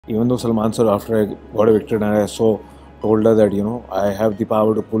Even though Salman sir, after I got evicted and I told her that, I have the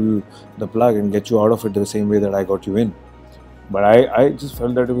power to pull the plug and get you out of it the same way that I got you in. But I just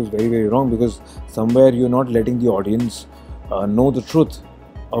felt that it was very, very wrong because somewhere you're not letting the audience know the truth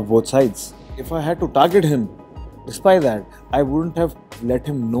of both sides. If I had to target him, despite that, I wouldn't have let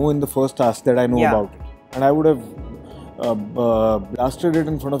him know in the first task that I know Yeah. about it. And I would have blasted it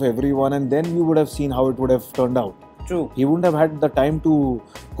in front of everyone, and then you would have seen how it would have turned out. True. He wouldn't have had the time to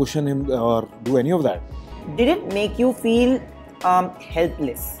cushion him or do any of that. Did it make you feel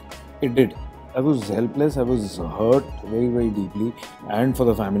helpless? It did. I was helpless. I was hurt very, very deeply, and for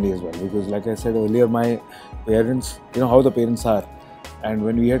the family as well. Because, like I said earlier, my parents, how the parents are, and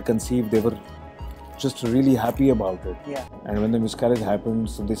when we had conceived, they were just really happy about it. Yeah. And when the miscarriage happened,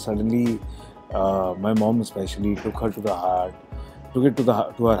 so they suddenly, my mom especially, took her to the heart, took it to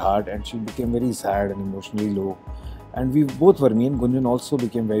her heart, and she became very sad and emotionally low. And we both were. Me and Gunjan also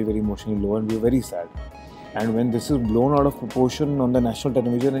became very, very emotionally low, and we were very sad. And when this is blown out of proportion on the national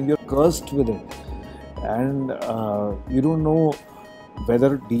television and you're cursed with it, and you don't know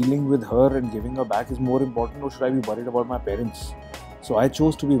whether dealing with her and giving her back is more important, or should I be worried about my parents? So I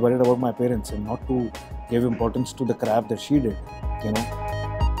chose to be worried about my parents and not to give importance to the crap that she did, you know.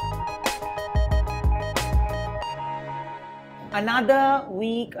 Another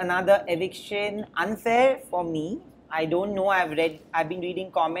week, another eviction. Unfair for me. I don't know. I've been reading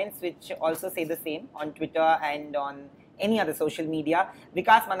comments which also say the same on Twitter and on any other social media.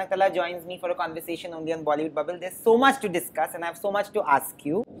 Vikkas Manaktala joins me for a conversation only on Bollywood Bubble. There's so much to discuss and I have so much to ask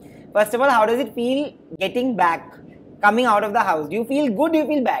you. First of all, how does it feel getting back, coming out of the house? Do you feel good? Do you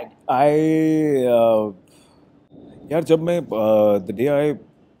feel bad? यार जब मैं the day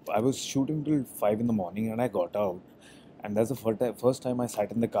I was shooting till 5 in the morning and I got out, and that's the first time I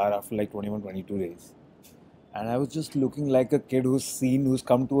sat in the car after like 21, 22 days. And I was just looking like a kid who's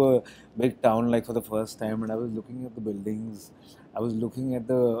come to a big town like for the first time, and I was looking at the buildings. I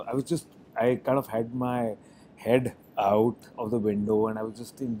kind of had my head out of the window and I was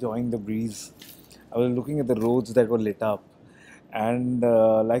just enjoying the breeze. I was looking at the roads that were lit up, and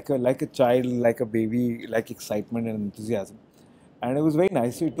like a child, like a baby, like excitement and enthusiasm. And it was very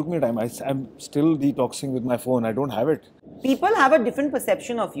nice. It took me time. I'm still detoxing with my phone. I don't have it. People have a different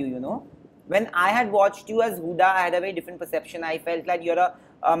perception of you, you know. When I had watched you as Huda, I had a very different perception. I felt like you are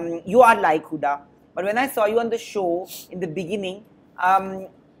like Huda. But when I saw you on the show in the beginning, I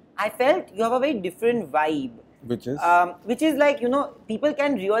felt you have a very different vibe. Which is? Like, you know, people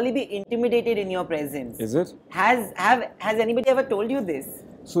can really be intimidated in your presence. Is it? Has anybody ever told you this?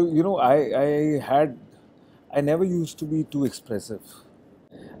 So, I never used to be too expressive.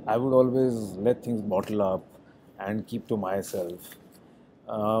 I would always let things bottle up and keep to myself.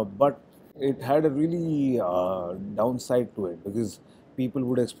 But it had a really downside to it because people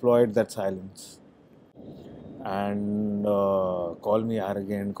would exploit that silence and call me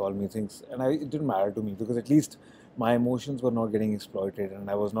arrogant, call me things. And it didn't matter to me because at least my emotions were not getting exploited and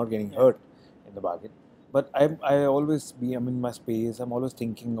I was not getting hurt in the bargain. But I'm in my space. I'm always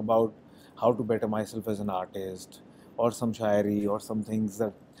thinking about how to better myself as an artist, or some shairi, or some things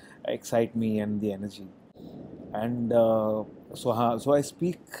that excite me and the energy. And so I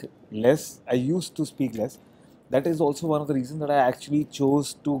speak less. I used to speak less. That is also one of the reasons that I actually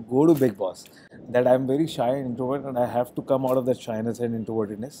chose to go to Bigg Boss. That I'm very shy and introvert, and I have to come out of that shyness and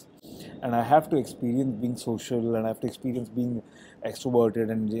introvertedness, and I have to experience being social, and I have to experience being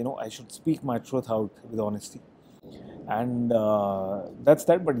extroverted, and I should speak my truth out with honesty. And that's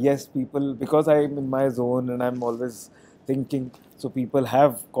that. But yes, people, because I'm in my zone and I'm always thinking, so people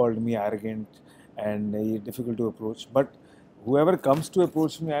have called me arrogant and difficult to approach. But whoever comes to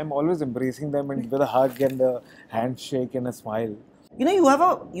approach me, I'm always embracing them and with a hug and a handshake and a smile. You know, you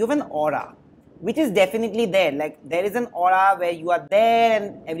have an aura which is definitely there. Like, there is an aura where you are there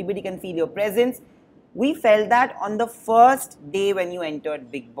and everybody can feel your presence. We felt that on the first day when you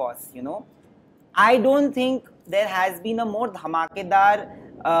entered Bigg Boss, you know. I don't think there has been a more dhamakedar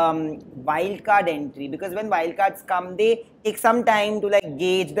wildcard entry, because when wildcards come, they take some time to like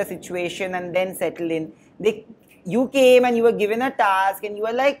gauge the situation and then settle in. You came and you were given a task and you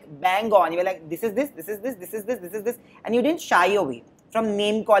were like bang on. You were like, this is this, this is this, this is this, this is this, and you didn't shy away from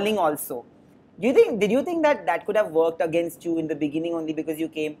name calling also. Did you think that that could have worked against you in the beginning only because you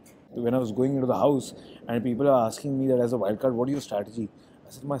came? When I was going into the house and people are asking me that as a wildcard, what is your strategy? I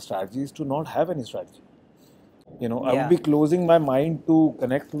said, my strategy is to not have any strategy. I would be closing my mind to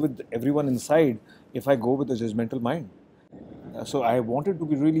connect with everyone inside if I go with a judgmental mind. So I wanted to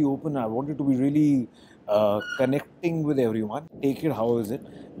be really open. I wanted to be really connecting with everyone. Take it, how is it?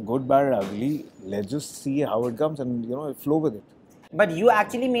 Good, bad, ugly. Let's just see how it comes and, flow with it. But you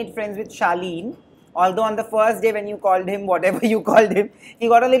actually made friends with Charlene. Although on the first day when you called him whatever you called him, he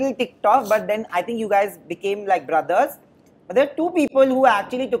got a little ticked off. But then I think you guys became like brothers. But there are two people who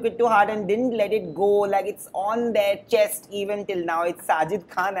actually took it to heart and didn't let it go. Like it's on their chest even till now. It's Sajid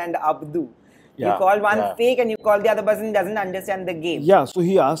Khan and Abdu. Yeah, you called one yeah. fake and you called the other person who doesn't understand the game. Yeah, so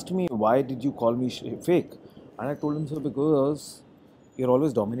he asked me, why did you call me fake? And I told him, sir, because you're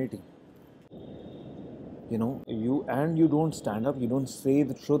always dominating. You know, you don't stand up, you don't say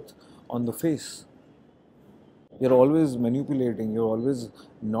the truth on the face. You're always manipulating, you're always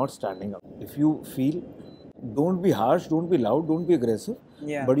not standing up. If you feel, don't be harsh, don't be loud, don't be aggressive,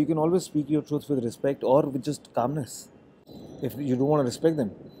 Yeah. but you can always speak your truth with respect or with just calmness if you don't want to respect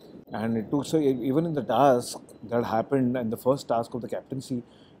them. And it took, so even in the task that happened and the first task of the captaincy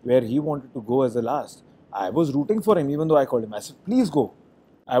where he wanted to go as the last, I was rooting for him even though I called him. I said, please go.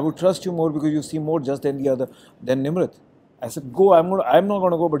 I would trust you more because you see more just than Nimrit. I said, go, I'm not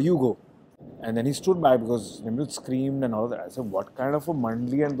going to go, but you go. And then he stood by because Nimrit screamed and all that. I said, what kind of a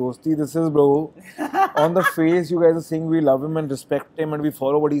mandli and dosti this is, bro? On the face, you guys are saying we love him and respect him and we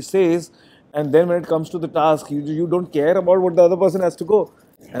follow what he says. And then when it comes to the task, you don't care about what the other person has to go.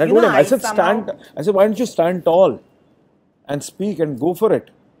 And I told him, I said, why don't you stand tall and speak and go for it?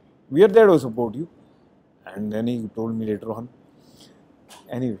 We are there to support you. And then he told me later on.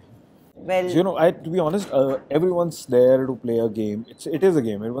 Anyway. Well, So, you know, to be honest, everyone's there to play a game. It is a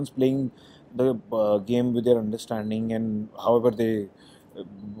game. Everyone's playing the game with their understanding and however they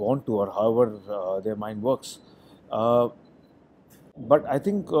want to or however their mind works. But I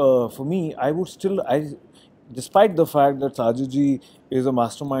think for me, despite the fact that Sajidji is a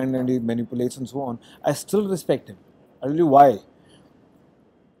mastermind and he manipulates and so on, I still respect him. I'll tell you why.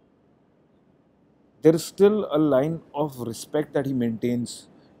 There is still a line of respect that he maintains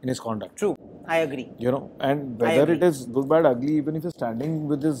in his conduct. true. I agree. You know, and whether it is good, bad, ugly, even if he's standing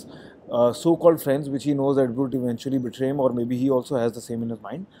with his so-called friends, which he knows that would eventually betray him, or maybe he also has the same in his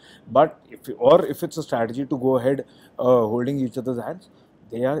mind. But if it's a strategy to go ahead holding each other's hands,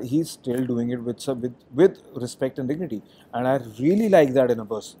 he's still doing it with respect and dignity, and I really like that in a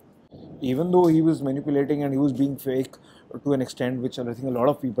person. Even though he was manipulating and he was being fake to an extent, which I think a lot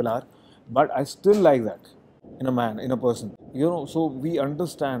of people are, but I still like that in a man, in a person. You know, so we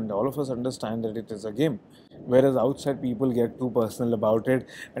understand, all of us understand that it is a game. Whereas outside people get too personal about it.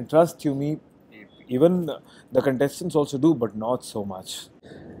 And trust you me, even the contestants also do, but not so much.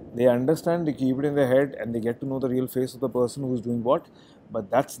 They understand, they keep it in their head and they get to know the real face of the person who's doing what. But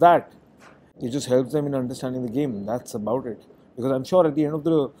that's that. It just helps them in understanding the game. That's about it. Because I'm sure at the end of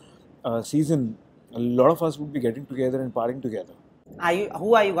the season, a lot of us would be getting together and partying together.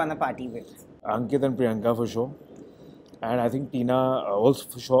 Who are you gonna party with? Ankit and Priyanka for sure, and I think Tina also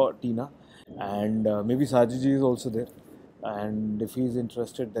for sure. Tina and maybe Sajidji is also there. And if he's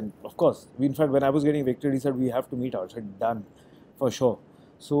interested, then of course. In fact, when I was getting evicted, he said we have to meet out. I said done, for sure.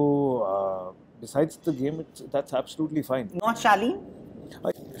 So besides the game, that's absolutely fine. Not Charlene?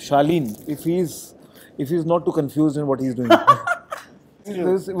 Charlene, if he's not too confused in what he's doing,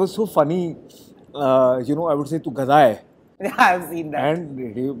 it was so funny. You know, I would say tu gada hai. Yeah, I've seen that.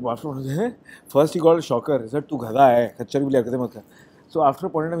 And first he called a shocker. He said, "Tu gada hai, खच्चर भी ले करते मत कर." So after a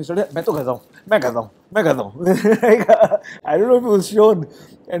point in time, he started, "मैं तो गधा हूँ, मैं गधा हूँ." I don't know if it was shown,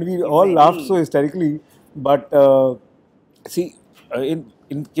 and we all laughed so hysterically. But see,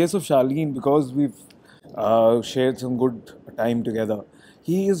 in case of Charlene, because we've shared some good time together,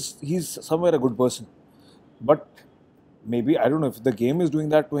 he's somewhere a good person. But maybe I don't know if the game is doing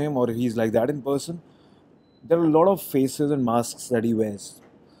that to him or if he's like that in person. There are a lot of faces and masks that he wears.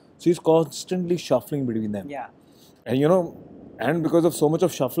 So he's constantly shuffling between them. Yeah. And you know, and because of so much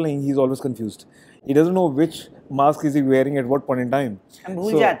of shuffling, he's always confused. He doesn't know which mask is he wearing at what point in time. And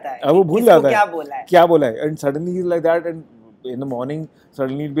भूल जाता है वो भूल जाता है क्या बोला है. And suddenly he's like that, and in the morning,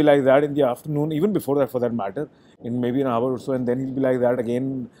 suddenly he'll be like that in the afternoon, even before that for that matter, in maybe an hour or so, and then he'll be like that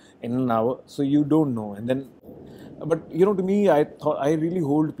again in an hour. So you don't know. And then, but you know, to me, I really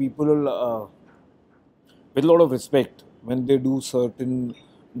hold people with a lot of respect when they do certain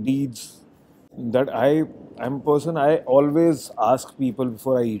deeds. That I'm a person, I always ask people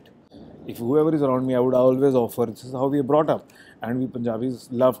before I eat. If whoever is around me, I would always offer. This is how we are brought up, and we Punjabis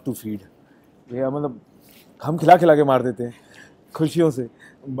love to feed. मतलब हम खिला के मार देते हैं खुशियों से.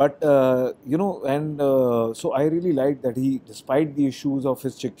 But you know, and so I really liked that he, despite the issues of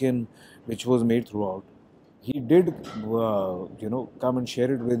his chicken, which was made throughout, he did you know, come and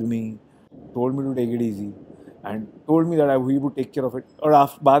share it with me, told me to take it easy, and told me that he would take care of it. और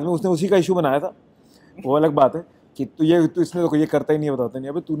बाद में उसने उसी का issue बनाया था. वो अलग बात है कि तू इसने तो ये करता ही नहीं, बताता नहीं.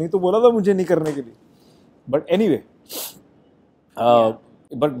 अबे तूने तो बोला था मुझे नहीं करने के लिए. But anyway,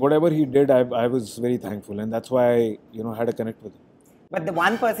 But whatever he did, I was very thankful, and that's why I had a connect with him. But the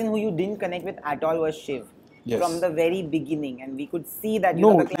one person who you didn't connect with at all was Shiv. Yes. From the very beginning, and we could see that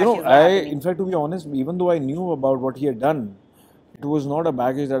No, the clashes were happening. in fact, to be honest, even though I knew about what he had done, it was not a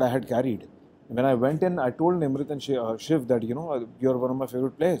baggage that I had carried. When I went in, I told Nimrit and Shiv that you're one of my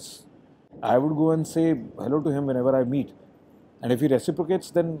favorite players. I would go and say hello to him whenever I meet, and if he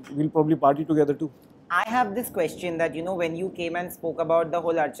reciprocates, then we'll probably party together too. I have this question that when you came and spoke about the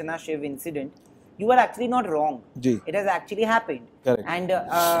whole Archana Shiv incident, you were actually not wrong. Ji. It has actually happened. Correct. And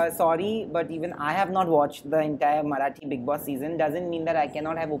sorry, but even I have not watched the entire Marathi Bigg Boss season. Doesn't mean that I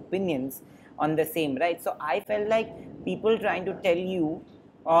cannot have opinions on the same, right? So I felt like people trying to tell you,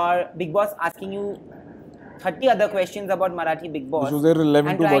 or Bigg Boss asking you 30 other questions about Marathi Big Boss, was irrelevant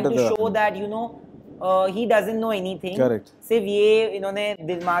and to trying what to other show that he doesn't know anything. Correct. सिर्फ ये इन्होंने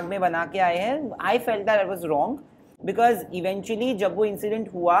दिमाग में बना के आए हैं. I felt that I was wrong because eventually जब वो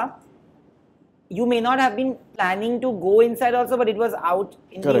incident हुआ, you may not have been planning to go inside also, but it was out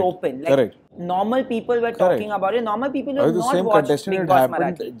in the open. Like, correct. Normal people were talking about it. Normal people who the not same watched contestant Bigg had Boss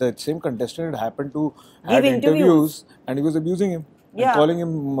happened. Marathi. The same contestant had happened to Give had interviews. and he was abusing him, Yeah. and calling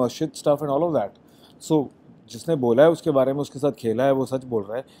him shit stuff and all of that. So जिसने बोला है उसके बारे में उसके साथ खेला है वो सच बोल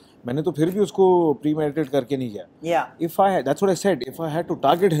रहा है. मैंने तो फिर भी उसको premeditate करके नहीं किया. Yeah. That's what I said. If I had to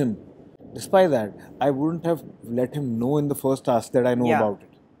target him, despite that, I wouldn't have let him know in the first task that I know about it.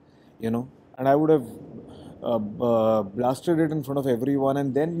 And I would have blasted it in front of everyone,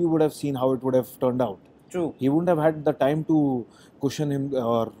 and then you would have seen how it would have turned out. True. He wouldn't have had the time to cushion him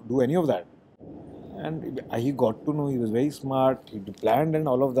or do any of that. And he got to know he was very smart. He planned and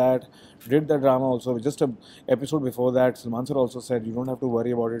all of that. Did the drama also. Just an episode before that, Salman sir also said, you don't have to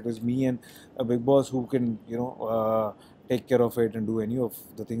worry about it. It was me and a Bigg Boss who can, take care of it and do any of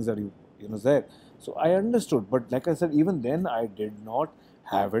the things that you said. So I understood. But like I said, even then I did not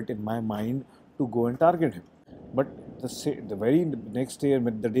have it in my mind to go and target him. But the very next day,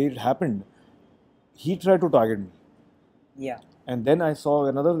 the day it happened, he tried to target me. Yeah. And then I saw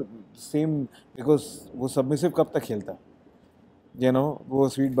another same, because वो submissive कब तक खेलता, वो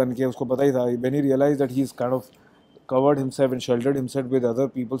sweet बन के उसको पता ही था. When he realized that he's kind of covered himself and sheltered himself with other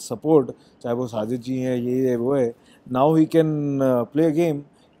people's support, चाहे वो साजिद जी हैं, ये है वो है, now he can play a game.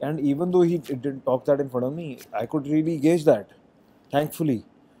 And even though he didn't talk that in front of me, I could really gauge that, thankfully,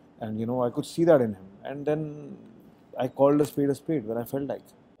 and I could see that in him. And then I called a spade when I felt like.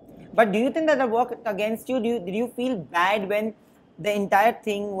 But do you think that worked against you? Did you feel bad when the entire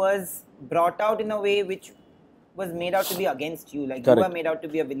thing was brought out in a way which was made out to be against you? Like, you were made out to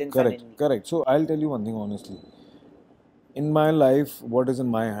be a villain suddenly. Correct. So I'll tell you one thing honestly. In my life, what is in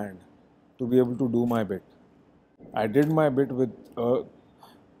my hand? To be able to do my bit. I did my bit with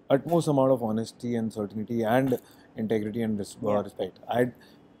utmost amount of honesty and certainty and integrity and respect. I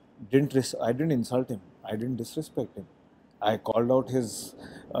didn't insult him. I didn't disrespect him. I called out his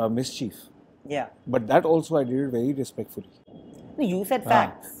mischief. Yeah. But that also I did it very respectfully. You said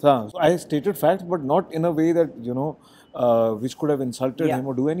facts. So I stated facts, but not in a way that, which could have insulted him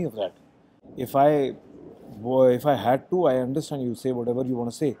or do any of that. If I had to, I understand you say whatever you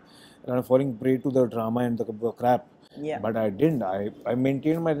want to say. And I'm falling prey to the drama and the crap. Yeah. But I didn't. I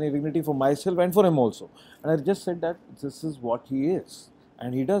maintained my dignity for myself and for him also. And I just said that this is what he is.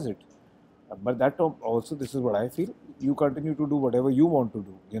 And he does it. But that also, this is what I feel. You continue to do whatever you want to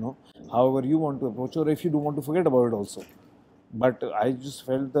do, however you want to approach, or if you don't want to forget about it also. But I just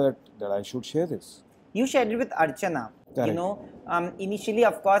felt that I should share this. You shared it with Archana. Correct. Initially,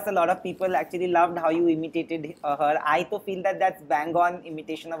 of course, a lot of people actually loved how you imitated her. I too feel that that's bang on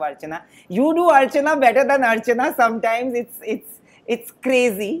imitation of Archana. You do Archana better than Archana. Sometimes it's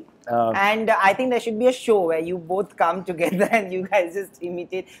crazy. And I think there should be a show where you both come together and you guys just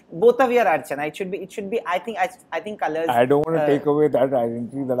imitate both of your Archana. It should be. I think colors. I don't want to take away that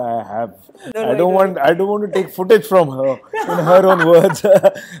identity that I have. I don't want to take footage from her in her own words.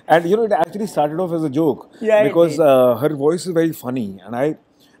 And it actually started off as a joke. Yeah, because her voice is very funny, and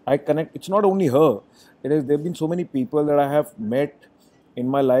I connect. It's not only her. There have been so many people that I have met in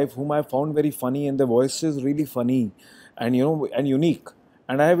my life whom I found very funny, and their voice is really funny, and and unique.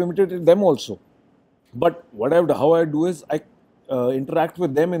 And I have imitated them also. But how I do is I interact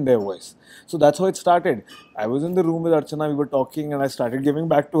with them in their voice. So that's how it started. I was in the room with Archana, we were talking, and I started giving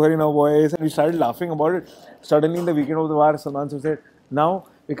back to her in her voice, and we started laughing about it. Suddenly in the weekend of the war, Salman said, now,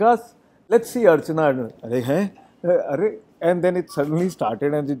 because let's see Archana. And then it suddenly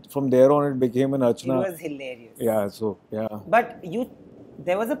started, and from there on it became an Archana. It was hilarious. Yeah, so, yeah. But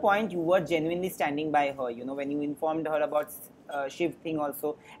there was a point you were genuinely standing by her, when you informed her about Shiv thing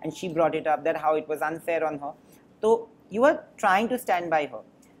also, and she brought it up that how it was unfair on her. So you were trying to stand by her.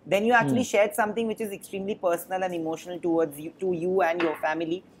 Then you actually shared something which is extremely personal and emotional towards you, to you and your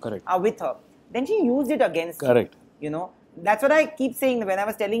family. Correct. With her. Then she used it against Correct. you. You know, that's what I keep saying when I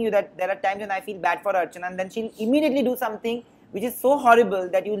was telling you that there are times when I feel bad for Archana, and then she'll immediately do something which is so horrible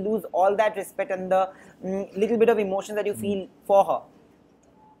that you lose all that respect and the little bit of emotion that you feel for her.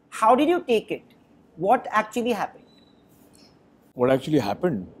 How did you take it? What actually happened? What actually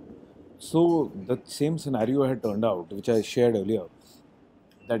happened? So the same scenario had turned out, which I shared earlier,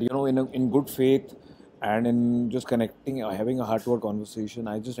 that in good faith and in just connecting, having a heart-to-heart conversation,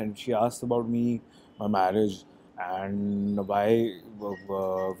 and she asked about me, my marriage, and why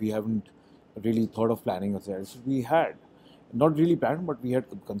we haven't really thought of planning a child. So we had not really planned, but we had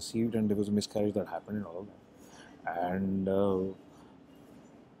conceived, and there was a miscarriage that happened and all that.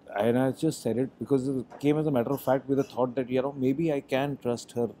 And I just said it because it came as a matter of fact with the thought that maybe I can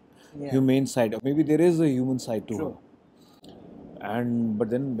trust her humane side, or maybe there is a human side to her. But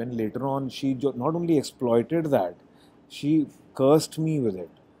then when later on she not only exploited that, she cursed me with it,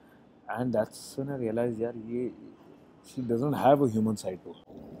 and that's when I realized, she doesn't have a human side to her.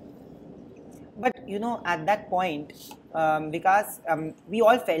 But at that point, because we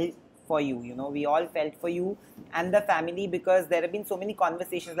all felt for you, we all felt for you and the family, because there have been so many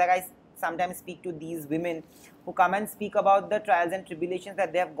conversations. Like I sometimes speak to these women who come and speak about the trials and tribulations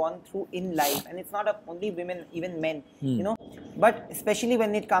that they have gone through in life, and it's not only women, even men, but especially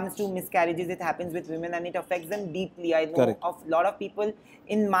when it comes to miscarriages, it happens with women and it affects them deeply. I know Correct. of a lot of people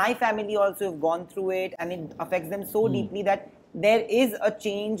in my family also have gone through it, and it affects them so deeply that there is a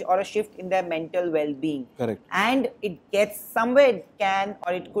change or a shift in their mental well-being. Correct. And it gets somewhere, it can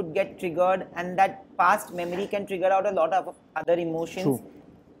or it could get triggered, and that past memory can trigger out a lot of other emotions. True.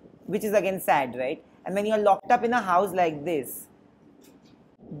 Which is again sad, right? And when you're locked up in a house like this,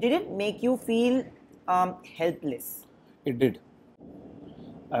 did it make you feel helpless? It did.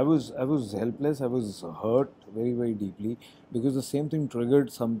 I was helpless. I was hurt very, very deeply, because the same thing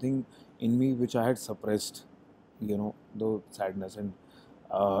triggered something in me which I had suppressed, the sadness. And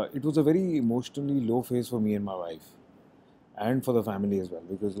it was a very emotionally low phase for me and my wife, and for the family as well,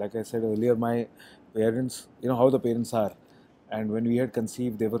 because like I said earlier, my parents, how the parents are, and when we had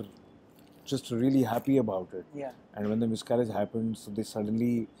conceived, they were just really happy about it. Yeah. And when the miscarriage happened, so they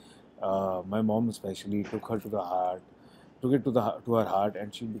suddenly, my mom especially, took it to her heart,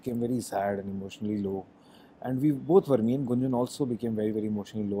 and she became very sad and emotionally low. And we both were, me and Gunjan also became very, very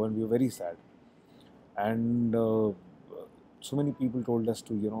emotionally low, and we were very sad. And so many people told us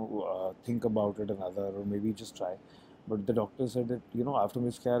to, think about it another, or maybe just try. But the doctor said that, after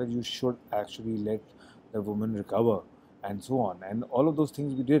miscarriage, you should actually let the woman recover, and so on. And all of those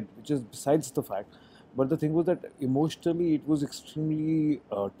things we did, which is besides the fact. But the thing was that emotionally, it was extremely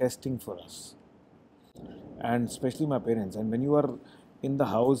testing for us, and especially my parents. And when you are in the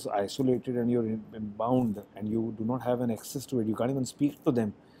house isolated and you're bound and you do not have an access to it, you can't even speak to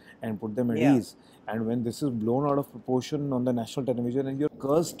them and put them at ease. And when this is blown out of proportion on the national television and you're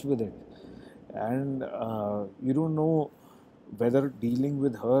cursed with it, and you don't know whether dealing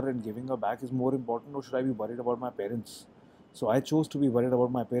with her and giving her back is more important, or should I be worried about my parents. So I chose to be worried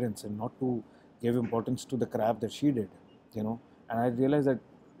about my parents and not to give importance to the crap that she did, And I realized that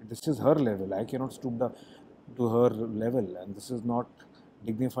this is her level. I cannot stoop down to her level, and this is not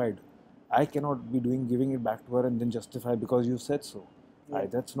dignified. I cannot be giving it back to her and then justify because you said so.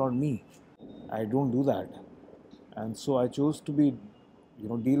 That's not me. I don't do that. And so I chose to be,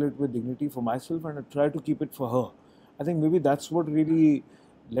 deal it with dignity for myself, and I try to keep it for her. I think maybe that's what really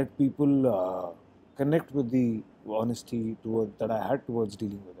let people connect with the honesty that I had towards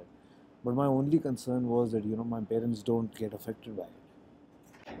dealing with it. But my only concern was that, my parents don't get affected by it.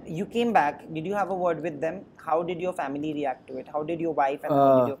 You came back. Did you have a word with them? How did your family react to it? How did your wife and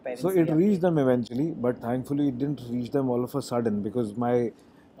how did your parents So it react reached them eventually, but thankfully it didn't reach them all of a sudden, because my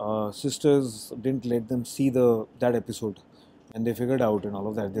sisters didn't let them see that episode, and they figured out and all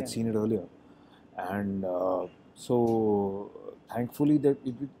of that. They'd seen it earlier. And so thankfully that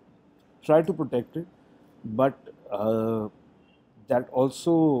we tried to protect it, but that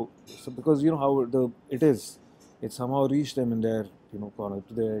also, because how it is, it somehow reached them in their corner,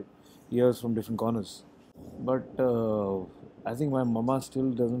 to their ears from different corners. But I think my mama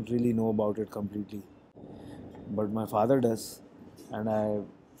still doesn't really know about it completely, but my father does. And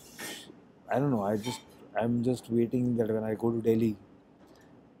I don't know, I'm just waiting that when I go to Delhi,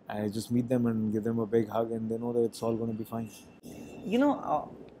 I just meet them and give them a big hug, and they know that it's all going to be fine.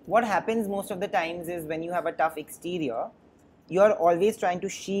 What happens most of the times is when you have a tough exterior, you're always trying to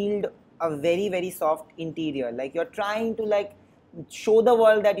shield a very, very soft interior. Like you're trying to show the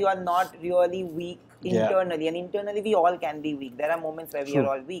world that you are not really weak Yeah. internally. And internally, we all can be weak. There are moments where we True.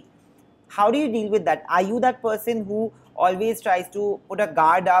 are all weak. How do you deal with that? Are you that person who always tries to put a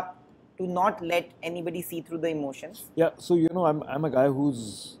guard up to not let anybody see through the emotions? Yeah, so I'm a guy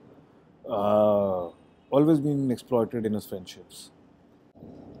who's always been exploited in his friendships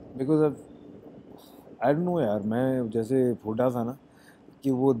because I don't know यार, मैं जैसे फूटा था ना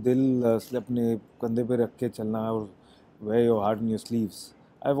कि वो दिल अपने कंधे पे रख के चलना और wear your heart in your sleeves.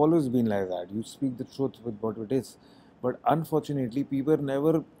 I've always been like that. You speak the truth with what it is, but unfortunately people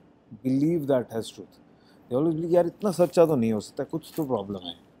never believe that as truth. They always believe यार इतना सच्चा तो नहीं हो सकता, कुछ तो problem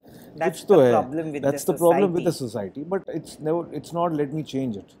है. That's कुछ तो the है. problem with That's the the problem with the society. society. But it's not let me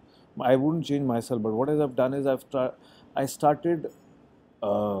change it. I wouldn't change myself. But what I've done is I started,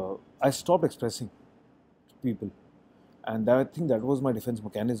 I stopped expressing to people, and I think that was my defense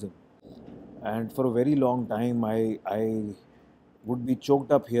mechanism. And for a very long time, I would be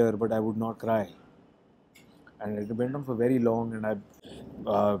choked up here, but I would not cry. And it went on for very long, and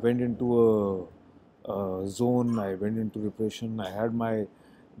I went into a zone. I went into depression. I had my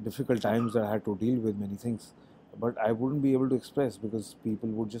difficult times that I had to deal with many things, but I wouldn't be able to express because people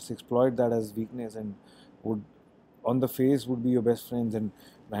would just exploit that as weakness and would, on the face, would be your best friends, and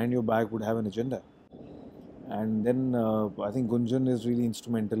behind your back would have an agenda. And then I think Gunjan is really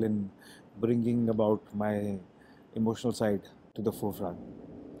instrumental in bringing about my emotional side to the forefront.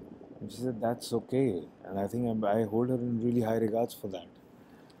 And she said, that's okay. And I think I hold her in really high regards for that.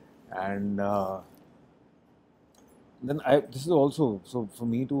 And then this is also, so for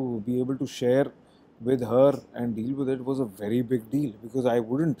me to be able to share with her and deal with it was a very big deal because I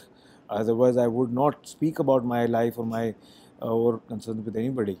wouldn't. Otherwise, I would not speak about my life or my or concerns with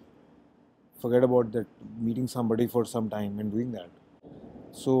anybody. Forget about that meeting somebody for some time and doing that.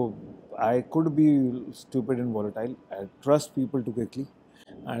 So I could be stupid and volatile. I trust people too quickly,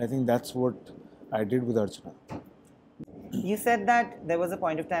 and I think that's what I did with Archana. You said that there was a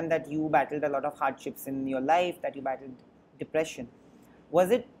point of time that you battled a lot of hardships in your life, that you battled depression.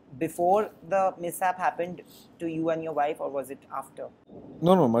 Was it before the mishap happened to you and your wife, or was it after?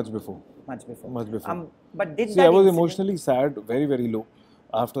 No, much before. Much before. Much before. But did See, that I was incident- emotionally sad, very, very low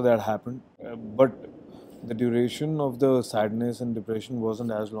after that happened. But the duration of the sadness and depression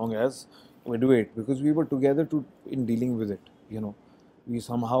wasn't as long as we do it because we were together in dealing with it. We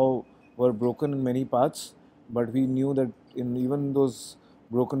somehow were broken in many parts, but we knew that in even those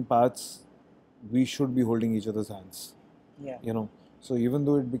broken parts, we should be holding each other's hands. Yeah. So even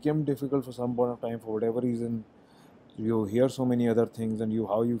though it became difficult for some point of time, for whatever reason, you hear so many other things and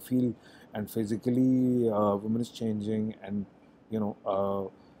how you feel, and physically, women is changing, and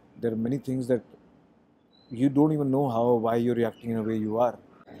there are many things that you don't even know why you're reacting in a way you are.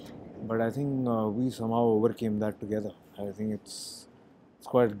 But I think we somehow overcame that together. I think it's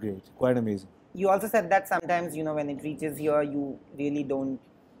quite great, quite amazing. You also said that sometimes, when it reaches here, you really don't,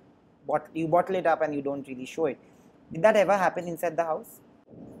 you bottle it up and you don't really show it. Did that ever happen inside the house?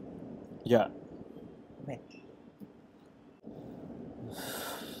 Yeah. When?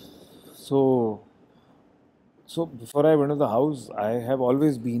 So before I went to the house, I have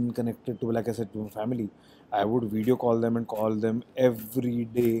always been connected to, like I said, to my family. I would video call them and call them every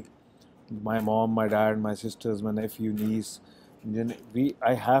day. My mom, my dad, my sisters, my nephew, niece. Then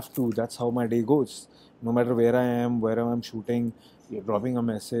I have to. That's how my day goes. No matter where I am, wherever I'm shooting, dropping a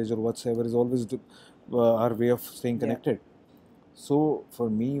message or whatsoever is always our way of staying connected. So for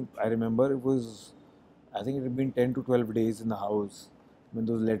me, I remember I think it had been 10 to 12 days in the house when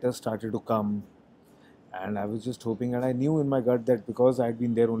those letters started to come. And I was just hoping, and I knew in my gut that because I had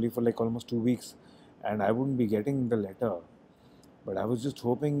been there only for like almost 2 weeks, and I wouldn't be getting the letter. But I was just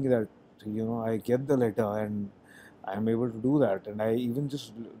hoping that, I get the letter and I'm able to do that. And I even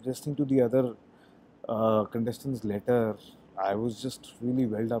just listening to the other contestants' letter, I was just really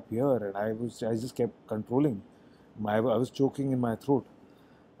welled up here, and I just kept controlling. I was choking in my throat,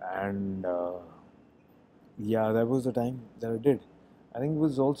 and yeah, that was the time that I did. I think it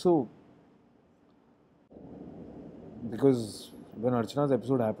was also because when Archana's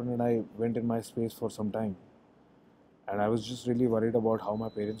episode happened and I went in my space for some time, and I was just really worried about how my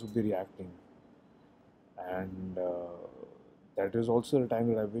parents would be reacting, and that is also the time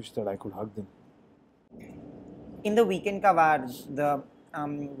that I wish that I could hug them. In the weekend cover, the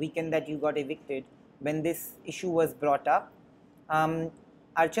weekend that you got evicted, when this issue was brought up,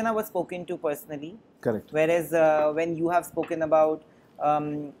 Archana was spoken to personally. Correct. Whereas when you have spoken about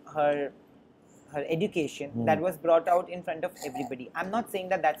her education, that was brought out in front of everybody. I'm not saying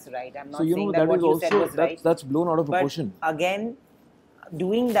that that's right. I'm not saying that what you said was right. That's blown out of But proportion. again,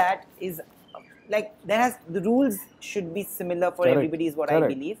 doing that is like the rules should be similar for Correct. everybody is what Correct.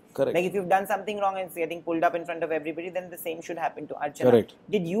 I believe. Correct. Like if you've done something wrong and it's getting pulled up in front of everybody, then the same should happen to Archana. Correct.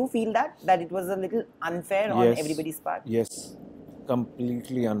 Did you feel that it was a little unfair on everybody's part? Yes,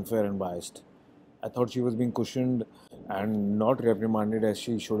 completely unfair and biased. I thought she was being cushioned and not reprimanded as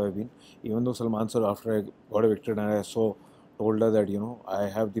she should have been. Even though Salman sir, after I got evicted and I told her that, I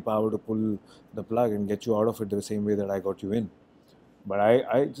have the power to pull the plug and get you out of it the same way that I got you in. But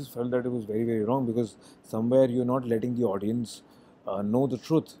I just felt that it was very, very wrong, because somewhere you're not letting the audience know the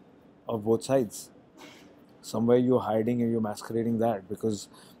truth of both sides. Somewhere you're hiding and you're masquerading that, because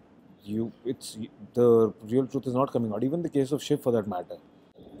the real truth is not coming out. Even the case of Shiv, for that matter,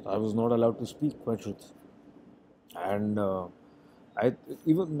 I was not allowed to speak my truth. And I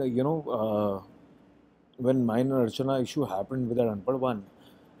even when mine and Archana issue happened with that unpad one,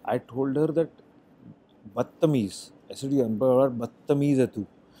 I told her that बदतमीज, ऐसे अनपढ़ बदतमीज है तू.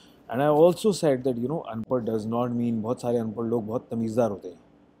 And I also said that अनपढ़ does not mean बहुत सारे अनपढ़ लोग बहुत तमीज़दार होते हैं.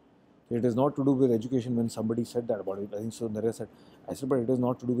 It is not to do with education. When somebody said that about it, I think so. Narendra said, I said, but it is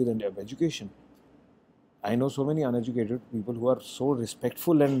not to do with education. I know so many uneducated people who are so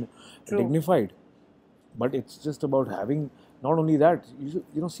respectful and dignified, but it's just about having. Not only that,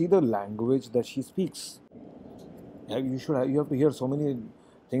 you see the language that she speaks. You have to hear so many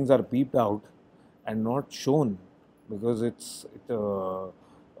things are peeped out and not shown, because it's a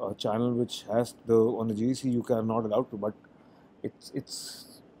channel which has on the GC you are not allowed to, but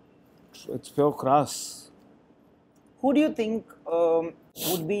it's pure crass. Who do you think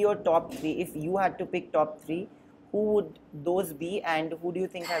would be your top three? If you had to pick top three, who would those be, and who do you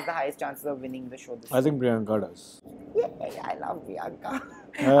think has the highest chances of winning the show this I think Priyanka does. Yeah, I love Priyanka.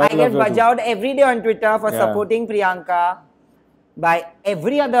 I get buzzed out every day on Twitter for supporting Priyanka by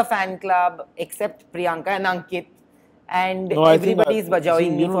every other fan club except Priyanka and Ankit. And everybody is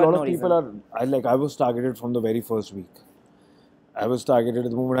bajawing me for no reason. I was targeted from the very first week. I was targeted the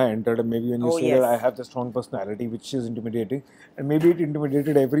moment I entered, and maybe when you say that I have the strong personality, which is intimidating, and maybe it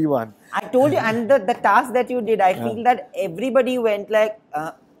intimidated everyone. I told you, and the task that you did, I feel that everybody went like,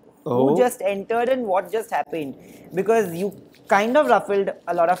 who just entered and what just happened? Because you kind of ruffled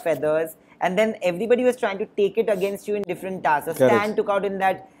a lot of feathers, and then everybody was trying to take it against you in different tasks. So Stan took out in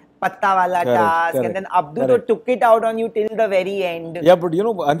that patta wala task, and then Abdu took it out on you till the very end. Yeah, but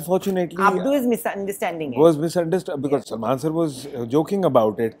unfortunately, Abdu is misunderstanding it. Was misunderstood because Salman sir was joking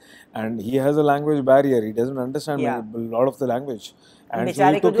about it, and he has a language barrier. He doesn't understand a lot of the language, and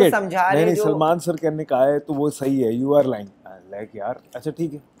so he took it. नहीं Salman sir कहने का है तो वो सही है. You are lying. Like यार, अच्छा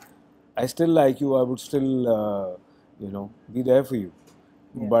ठीक है. I still like you. I would still be there for you.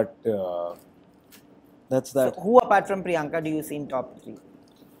 But that's that. So who apart from Priyanka do you see in top three?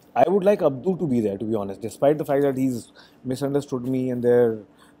 I would like Abdul to be there, to be honest, despite the fact that he's misunderstood me and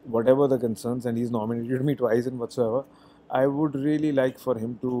whatever the concerns, and he's nominated me twice and whatsoever. I would really like for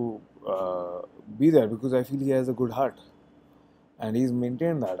him to be there, because I feel he has a good heart and he's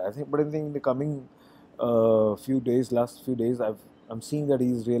maintained that. I think in the coming last few days, I'm seeing that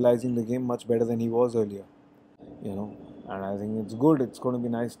he's realizing the game much better than he was earlier, and I think it's good. It's going to be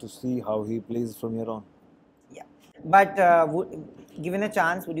nice to see how he plays from here on. Yeah, but given a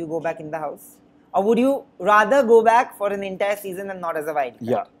chance, would you go back in the house? Or would you rather go back for an entire season and not as a wild card?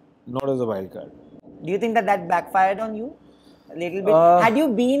 Yeah, not as a wild card. Do you think that backfired on you a little bit? Had you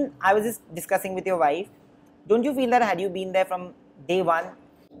been, I was just discussing with your wife, don't you feel that had you been there from day one,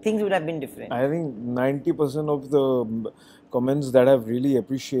 things would have been different? I think 90% of the comments that I've really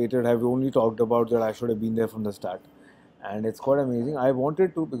appreciated have only talked about that I should have been there from the start. And it's quite amazing. I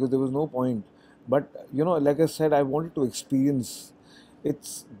wanted to, because there was no point. But, like I said, I wanted to experience.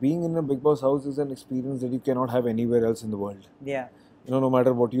 It's being in a Bigg Boss house is an experience that you cannot have anywhere else in the world. Yeah. No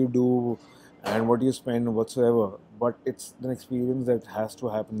matter what you do and what you spend whatsoever. But it's an experience that has to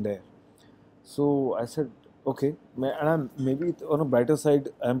happen there. So I said, okay. And maybe on a brighter side,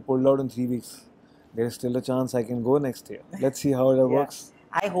 I'm pulled out in 3 weeks. There's still a chance I can go next year. Let's see how it works.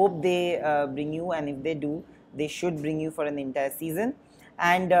 I hope they bring you, and if they do, they should bring you for an entire season.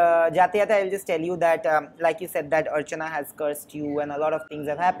 And Jate Jate, I'll just tell you that, like you said, that Archana has cursed you and a lot of things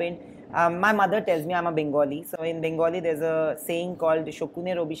have happened. My mother tells me I'm a Bengali. So in Bengali, there's a saying called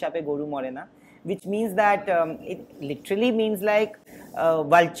Shokune Robisha pe Goru Morena, which means that it literally means like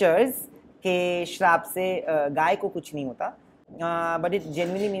vultures ke shrap se gaay ko kuch nahi hota. But it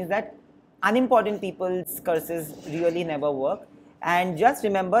genuinely means that unimportant people's curses really never work. And just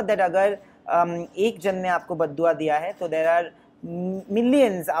remember that agar ek jan ne aapko baddua diya hai, so there are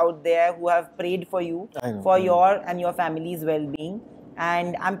millions out there who have prayed for you, for your and your family's well-being.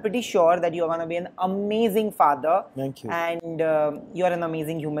 and I'm pretty sure that you're going to be an amazing father. Thank you. And you're an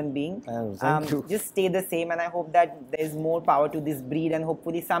amazing human being. Thank you. Just stay the same, and I hope that there's more power to this breed, and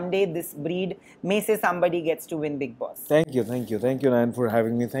hopefully someday this breed may say somebody gets to win Bigg Boss. Thank you, Nayan, for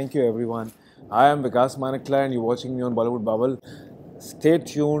having me. Thank you, everyone. I am Vikkas Manaktala, and you're watching me on Bollywood Bubble. Stay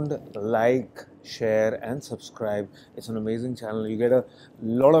tuned, like, share, and subscribe. It's an amazing channel. You get a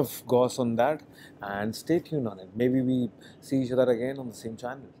lot of goss on that, and stay tuned on it. Maybe we see each other again on the same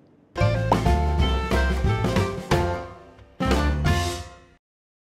channel.